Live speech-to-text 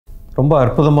ரொம்ப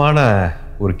அற்புதமான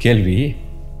ஒரு கேள்வி.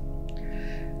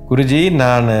 குருஜி,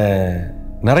 நான்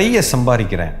நிறைய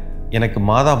சம்பாதிக்கிறேன். எனக்கு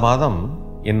மாதம்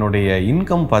என்னுடைய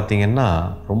இன்கம் பார்த்திங்கன்னா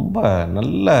ரொம்ப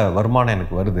நல்ல வருமானம்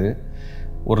எனக்கு வருது.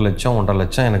 1 லட்சம் 1.5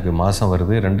 லட்சம் எனக்கு மாதம்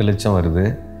வருது, 2 லட்சம் வருது.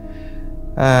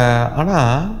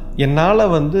 ஆனால் என்னால்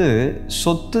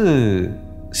சொத்து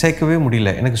சேர்க்கவே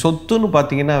முடியல. எனக்கு சொத்துன்னு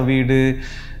பார்த்திங்கன்னா வீடு,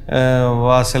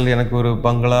 வாசல், எனக்கு ஒரு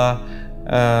பங்களா,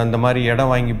 இந்த மாதிரி இடம்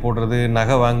வாங்கி போடுறது,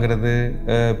 நகை வாங்குறது,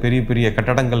 பெரிய பெரிய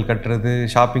கட்டடங்கள் கட்டுறது,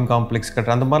 ஷாப்பிங் காம்ப்ளெக்ஸ்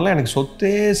கட்டுறது, அந்த மாதிரிலாம் எனக்கு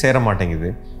சொத்தே சேர மாட்டேங்குது.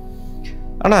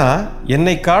 ஆனால்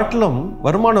என்னை காட்டிலும்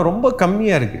வருமானம் ரொம்ப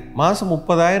கம்மியாக இருக்குது. மாதம்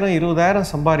 30,000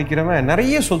 20,000 சம்பாதிக்கிறவன்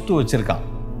நிறைய சொத்து வச்சுருக்கான்.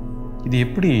 இது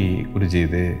எப்படி குருஜி?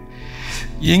 இது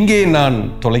எங்கே நான்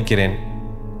தொலைக்கிறேன்?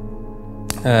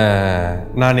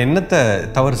 நான் என்னத்தை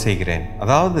தவறு செய்கிறேன்?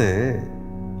 அதாவது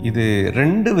இது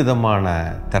 2 விதமான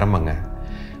திறமைங்க.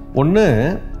 ஒன்று,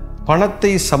 பணத்தை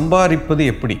சம்பாதிப்பது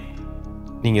எப்படி.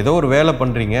 நீங்கள் ஏதோ ஒரு வேலை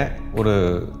பண்ணுறீங்க, ஒரு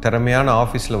திறமையான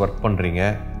ஆஃபீஸில் ஒர்க் பண்ணுறீங்க,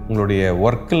 உங்களுடைய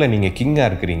ஒர்க்கில் நீங்கள் கிங்காக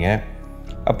இருக்கிறீங்க.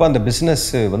 அப்போ அந்த பிஸ்னஸ்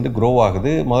க்ரோ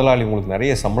ஆகுது, முதலாளி உங்களுக்கு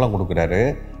நிறைய சம்பளம் கொடுக்குறாரு,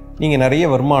 நீங்கள் நிறைய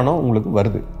வருமானம் உங்களுக்கு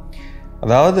வருது.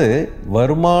 அதாவது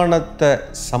வருமானத்தை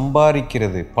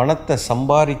சம்பாதிக்கிறது, பணத்தை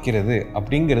சம்பாதிக்கிறது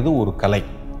அப்படிங்கிறது ஒரு கலை.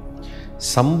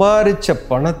 சம்பாதிச்ச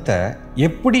பணத்தை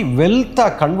எப்படி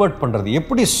வெல்த்தாக கன்வெர்ட் பண்ணுறது,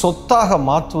 எப்படி சொத்தாக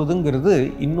மாற்றுவதுங்கிறது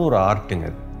இன்னொரு ஆர்ட்டுங்க.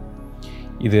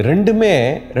 இது ரெண்டுமே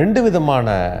 2 விதமான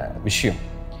விஷயம்.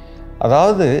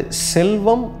 அதாவது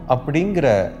செல்வம் அப்படிங்கிற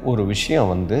ஒரு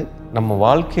விஷயம் நம்ம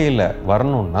வாழ்க்கையில்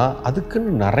வரணும்னா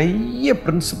அதுக்குன்னு நிறைய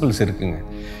பிரின்சிபிள்ஸ் இருக்குங்க.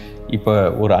 இப்போ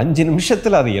ஒரு 5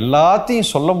 நிமிஷத்தில் அது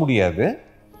எல்லாத்தையும் சொல்ல முடியாது.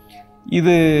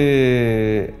 இது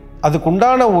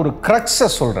அதுக்குண்டான ஒரு க்ரக்ஸை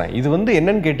சொல்கிறேன். இது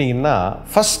என்னன்னு கேட்டிங்கன்னா,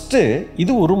 ஃபஸ்ட்டு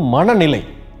இது ஒரு மனநிலை.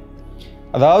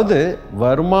 அதாவது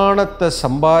வருமானத்தை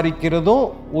சம்பாதிக்கிறதும்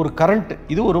ஒரு கரண்ட்,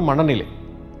 இது ஒரு மனநிலை.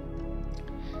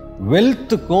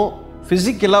 வெல்த்துக்கும்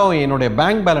ஃபிசிக்கலாக என்னுடைய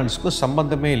பேங்க் பேலன்ஸுக்கும்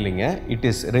சம்பந்தமே இல்லைங்க. It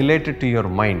is related to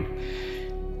your mind.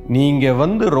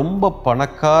 நீங்கள் ரொம்ப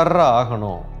பணக்காரராக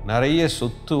ஆகணும், நிறைய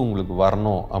சொத்து உங்களுக்கு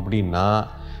வரணும் அப்படின்னா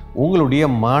உங்களுடைய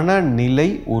மனநிலை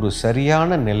ஒரு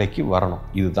சரியான நிலைக்கு வரணும்.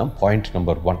 இதுதான் பாயிண்ட்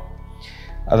நம்பர் 1.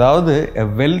 அதாவது a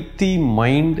wealthy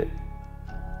mind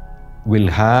will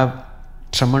have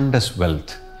tremendous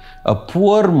wealth. A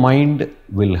poor mind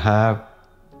will have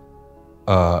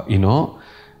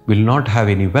will not have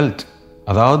any wealth.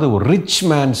 அதாவது ஒரு rich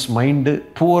mens mind,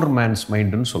 poor mens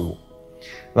மைண்டுன்னு சொல்லுவோம்.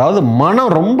 அதாவது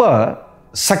மனம் ரொம்ப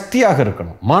சக்தியாக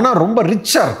இருக்கணும், மனம் ரொம்ப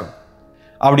ரிச்சாக இருக்கணும்.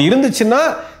 அப்படி இருந்துச்சுன்னா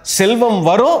செல்வம்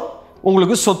வரும்,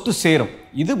 உங்களுக்கு சொத்து சேரும்.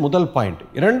 இது முதல் பாயிண்ட்.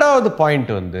 2வது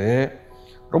பாயிண்ட்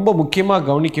ரொம்ப முக்கியமாக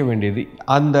கவனிக்க வேண்டியது,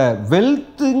 அந்த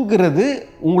வெல்த்துங்கிறது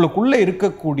உங்களுக்குள்ளே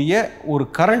இருக்கக்கூடிய ஒரு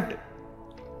கரண்ட்.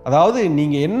 அதாவது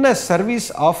நீங்கள் என்ன சர்வீஸ்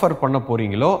ஆஃபர் பண்ண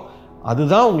போகிறீங்களோ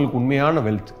அதுதான் உங்களுக்கு உண்மையான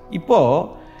வெல்த்.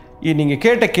 இப்போது நீங்கள்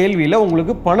கேட்ட கேள்வியில்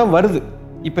உங்களுக்கு பணம் வருது.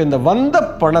 இப்போ இந்த வந்த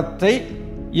பணத்தை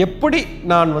எப்படி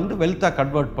நான் வெல்த்தாக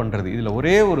கன்வெர்ட் பண்ணுறது? இதில்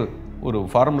ஒரே ஒரு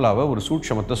ஃபார்முலாவை, ஒரு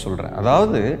சூட்சமத்தை சொல்கிறேன்.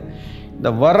 அதாவது இந்த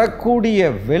வரக்கூடிய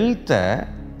வெல்த்தை,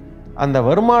 அந்த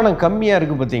வருமானம் கம்மியாக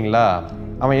இருக்குது பார்த்தீங்களா,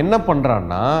 அவன் என்ன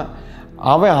பண்ணுறான்னா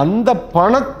அவன் அந்த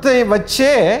பணத்தை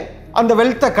வச்சே அந்த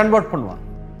வெல்த்தை கன்வெர்ட் பண்ணுவான்.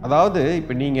 அதாவது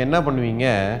இப்போ நீங்கள் என்ன பண்ணுவீங்க,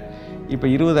 இப்போ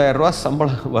 20,000 ரூபா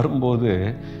சம்பளம் வரும்போது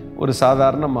ஒரு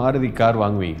சாதாரண மாருதி கார்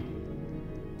வாங்குவீங்க.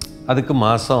 அதுக்கு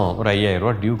மாதம் ஒரு 5,000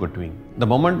 ரூபா டியூ கட்டுவீங்க. இந்த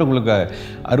மொமெண்ட் உங்களுக்கு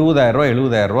 60,000 ரூபா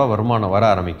 70,000 ரூபா வருமானம் வர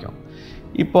ஆரம்பிக்கும்.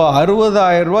 இப்போ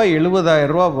 60,000 ரூபா 70,000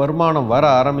 ரூபா வருமானம் வர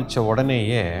ஆரம்பித்த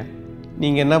உடனேயே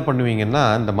நீங்கள் என்ன பண்ணுவீங்கன்னா,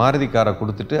 இந்த மாருதி காரை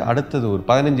கொடுத்துட்டு அடுத்தது ஒரு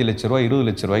 15 லட்ச ரூபா 20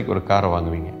 லட்ச ரூபாய்க்கு ஒரு காரை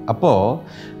வாங்குவீங்க. அப்போது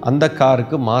அந்த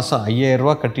காருக்கு மாதம் 5,000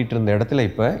 ரூபா கட்டிகிட்டு இருந்த இடத்துல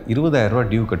இப்போ 20,000 ரூபா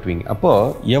டியூ கட்டுவீங்க.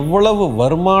 அப்போது எவ்வளவு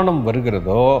வருமானம்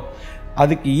வருகிறதோ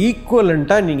அதுக்கு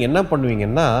ஈக்குவலண்ட்டாக நீங்கள் என்ன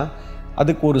பண்ணுவீங்கன்னா,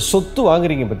 அதுக்கு ஒரு சொத்து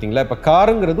வாங்குறீங்க பார்த்தீங்களா. இப்போ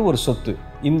காருங்கிறது ஒரு சொத்து.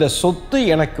 இந்த சொத்து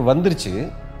எனக்கு வந்துருச்சு,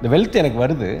 இந்த வெல்த் எனக்கு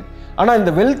வருது. ஆனால்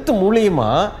இந்த வெல்த் மூலியமா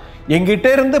எங்கிட்ட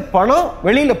இருந்து பணம்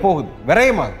வெளியில் போகுது,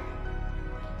 விரயமாகுது.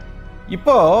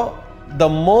 இப்போ the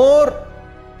more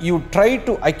you try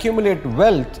to accumulate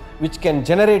wealth which can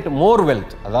generate more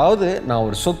wealth, அதாவது நான்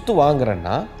ஒரு சொத்து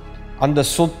வாங்குறேன்னா அந்த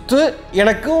சொத்து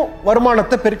எனக்கும்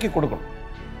வருமானத்தை பெருக்கி கொடுக்கணும்.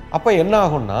 அப்போ என்ன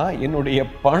ஆகும்னா, என்னுடைய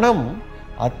பணம்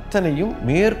அத்தனையும்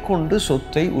மேற்கொண்டு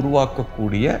சொத்தை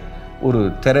உருவாக்கக்கூடிய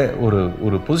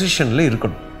ஒரு பொசிஷனில்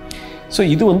இருக்கணும். ஸோ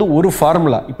இது ஒரு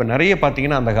ஃபார்முலா. இப்போ நிறைய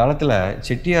பார்த்தீங்கன்னா அந்த காலத்தில்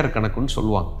செட்டியார் கணக்குன்னு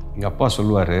சொல்லுவாங்க. எங்கள் அப்பா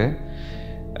சொல்லுவார்,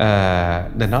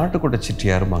 இந்த நாட்டுக்கோட்டை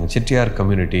செட்டியாருமாங்க, செட்டியார்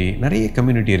கம்யூனிட்டி, நிறைய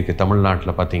கம்யூனிட்டி இருக்குது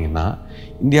தமிழ்நாட்டில். பார்த்தீங்கன்னா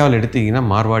இந்தியாவில் எடுத்திங்கன்னா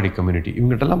மார்வாடி கம்யூனிட்டி,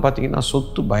 இவங்ககிட்டலாம் பார்த்தீங்கன்னா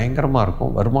சொத்து பயங்கரமாக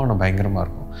இருக்கும், வருமானம் பயங்கரமாக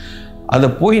இருக்கும். அதை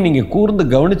போய் நீங்கள் கூர்ந்து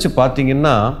கவனித்து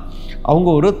பார்த்தீங்கன்னா அவங்க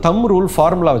ஒரு தம் ரூல்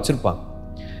ஃபார்முலா வச்சுருப்பாங்க.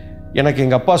 எனக்கு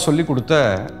எங்கள் அப்பா சொல்லி கொடுத்த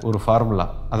ஒரு ஃபார்முலா.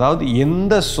 அதாவது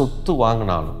எந்த சொத்து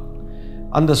வாங்கினாலும்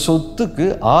அந்த சொத்துக்கு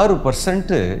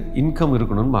 6% இன்கம்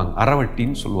இருக்கணும்னு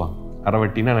அறவட்டின்னு சொல்லுவாங்க.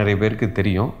 அறவட்டின்னா நிறைய பேருக்கு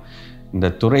தெரியும், இந்த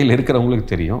துறையில் இருக்கிறவங்களுக்கு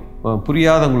தெரியும்.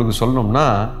 புரியாதவங்களுக்கு சொல்லணும்னா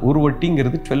ஒரு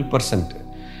வட்டிங்கிறது 12%,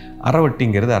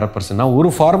 அறவட்டிங்கிறது 1/2%. நான் ஒரு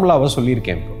ஃபார்முலாவை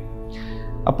சொல்லியிருக்கேன்.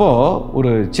 அப்போது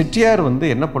ஒரு செட்டியார்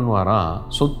என்ன பண்ணுவாராம்,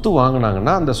 சொத்து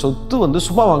வாங்கினாங்கன்னா அந்த சொத்து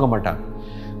சும்மா வாங்க மாட்டாங்க.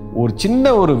 ஒரு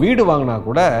சின்ன ஒரு வீடு வாங்கினா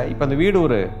கூட, இப்போ அந்த வீடு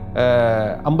ஒரு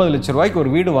 50 லட்ச ரூபாய்க்கு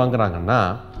ஒரு வீடு வாங்குறாங்கன்னா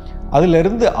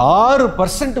அதிலிருந்து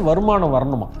 6% வருமானம்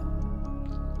வரணுமா.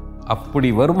 அப்படி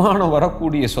வருமானம்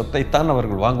வரக்கூடிய சொத்தைத்தான்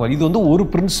அவர்கள் வாங்குவாங்க. இது ஒரு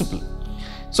பிரின்சிபிள்.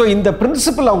 ஸோ இந்த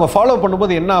பிரின்சிபிள் அவங்க ஃபாலோ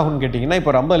பண்ணும்போது என்ன ஆகும்னு கேட்டிங்கன்னா,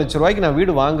 இப்போ ஒரு 50 லட்ச ரூபாய்க்கு நான்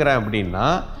வீடு வாங்குறேன் அப்படின்னா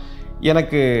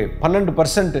எனக்கு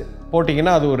 12%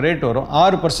 போட்டிங்கன்னா அது ஒரு ரேட் வரும்,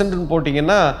 6%ன்னு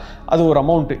போட்டிங்கன்னா அது ஒரு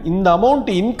அமௌண்ட்டு. இந்த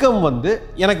அமௌண்ட்டு இன்கம்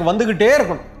எனக்கு வந்துக்கிட்டே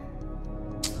இருக்கணும்.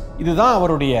 இதுதான்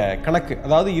அவருடைய கணக்கு.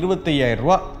 அதாவது 25,000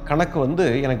 ரூபா கணக்கு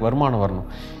எனக்கு வருமானம் வரணும்.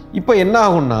 இப்போ என்ன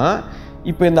ஆகும்னா,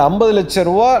 இப்போ இந்த 50 லட்ச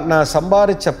ரூபா நான்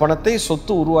சம்பாதிச்ச பணத்தை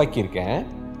சொத்து உருவாக்கியிருக்கேன்.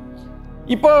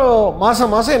 இப்போ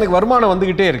மாதம் மாதம் எனக்கு வருமானம்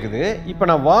வந்துக்கிட்டே இருக்குது. இப்போ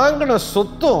நான் வாங்கின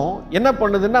சொத்தும் என்ன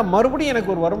பண்ணுதுன்னா மறுபடியும்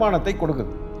எனக்கு ஒரு வருமானத்தை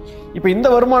கொடுக்குது. இப்போ இந்த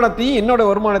வருமானத்தையும் என்னோட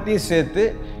வருமானத்தையும் சேர்த்து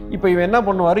இப்போ இவன் என்ன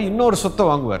பண்ணுவார், இன்னொரு சொத்தை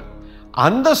வாங்குவார்.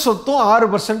 அந்த சொத்தும்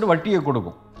 6% வட்டியை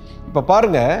கொடுக்கும். இப்போ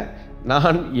பாருங்கள்,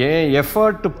 நான் என்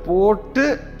எஃபர்ட் போட்டு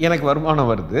எனக்கு வருமானம்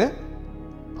வருது,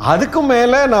 அதுக்கு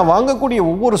மேலே நான் வாங்கக்கூடிய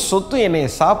ஒவ்வொரு சொத்தும் என்னை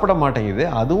சாப்பிட மாட்டேங்குது,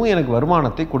 அதுவும் எனக்கு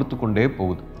வருமானத்தை கொடுத்து கொண்டே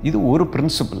போகுது. இது ஒரு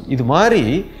பிரின்சிபிள். இது மாதிரி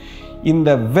இந்த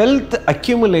வெல்த்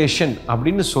அக்யூமுலேஷன்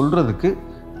அப்படின்னு சொல்கிறதுக்கு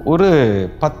ஒரு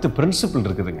 10 பிரின்சிபிள்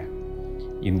இருக்குதுங்க.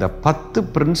 இந்த 10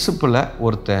 பிரின்சிபிளை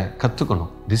ஒருத்தர்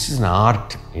கற்றுக்கணும். This is an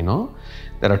art,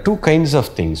 there are 2 kinds of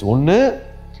things. ஒன்று,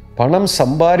 பணம்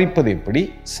சம்பாதிப்பது எப்படி,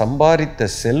 சம்பாதித்த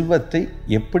செல்வத்தை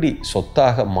எப்படி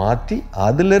சொத்தாக மாற்றி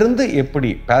அதிலிருந்து எப்படி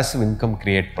பாசிவ் இன்கம்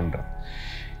கிரியேட் பண்ணுறது.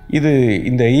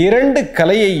 இந்த 2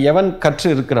 கலையை எவன் கற்று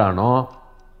இருக்கிறானோ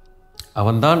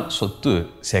அவன்தான் சொத்து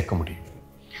சேர்க்க முடியும்.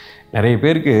 நிறைய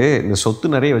பேருக்கு இந்த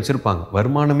சொத்து நிறைய வச்சுருப்பாங்க,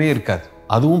 வருமானமே இருக்காது,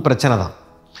 அதுவும் பிரச்சனை தான்.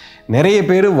 நிறைய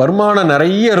பேர் வருமானம்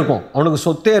நிறைய இருக்கும், அவனுக்கு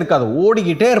சொத்தே இருக்காது,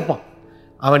 ஓடிக்கிட்டே இருப்பான்.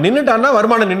 அவன் நின்றுட்டான்னா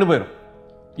வருமானம் நின்று போயிடும்,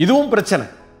 இதுவும் பிரச்சனை.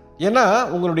 ஏன்னா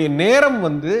உங்களுடைய நேரம்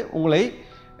உங்களை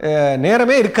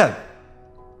நேரமே இருக்காது.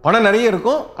 பணம் நிறைய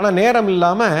இருக்கும், ஆனால் நேரம்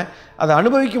இல்லாமல் அதை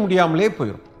அனுபவிக்க முடியாமலே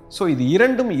போயிடும். ஸோ இது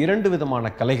இரண்டும் 2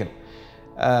 விதமான கலைகள்.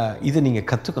 இது நீங்கள்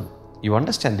கற்றுக்கணும். You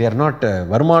understand, they are not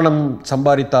வருமானம்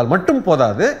சம்பாதித்தால் மட்டும்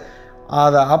போதாது,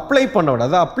 அதை அப்ளை பண்ண விட,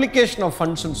 அதை அப்ளிகேஷன் ஆஃப்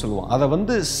ஃபண்ட்ஸ்ன்னு சொல்லுவோம்.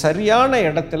 அதை சரியான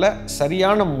இடத்துல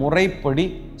சரியான முறைப்படி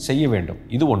செய்ய வேண்டும்.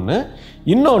 இது ஒன்று.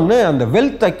 இன்னொன்று, அந்த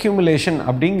வெல்த் அக்யூமுலேஷன்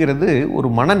அப்படிங்கிறது ஒரு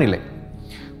மனநிலை.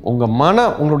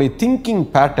 உங்களுடைய திங்கிங்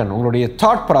பேட்டர்ன், உங்களுடைய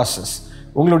தாட் ப்ராசஸ்,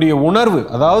 உங்களுடைய உணர்வு,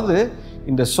 அதாவது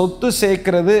இந்த சொத்து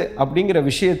சேர்க்கிறது அப்படிங்கிற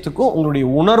விஷயத்துக்கும் உங்களுடைய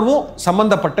உணர்வும்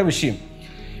சம்பந்தப்பட்ட விஷயம்.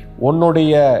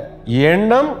 உன்னுடைய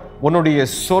எண்ணம், உன்னுடைய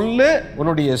சொல்லு,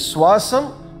 உன்னுடைய சுவாசம்,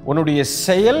 உன்னுடைய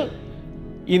செயல்,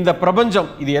 இந்த பிரபஞ்சம்,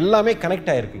 இது எல்லாமே கனெக்ட்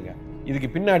ஆகிருக்குங்க. இதுக்கு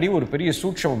பின்னாடி ஒரு பெரிய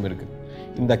சூட்சமம் இருக்குது.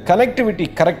 இந்த கனெக்டிவிட்டி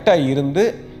கரெக்டாக இருந்து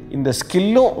இந்த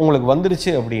ஸ்கில்லும் உங்களுக்கு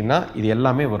வந்துடுச்சு அப்படின்னா இது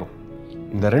எல்லாமே வரும்.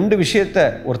 இந்த 2 விஷயத்தை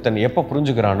ஒருத்தன் எப்போ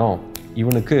புரிஞ்சுக்கிறானோ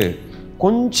இவனுக்கு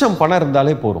கொஞ்சம் பணம்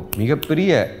இருந்தாலே போதும்,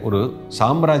 மிகப்பெரிய ஒரு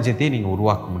சாம்ராஜ்யத்தை நீங்கள்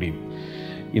உருவாக்க முடியும்.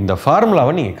 இந்த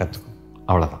ஃபார்முலாவை நீங்கள் கற்றுக்கணும்,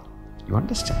 அவ்வளோதான். You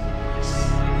understand?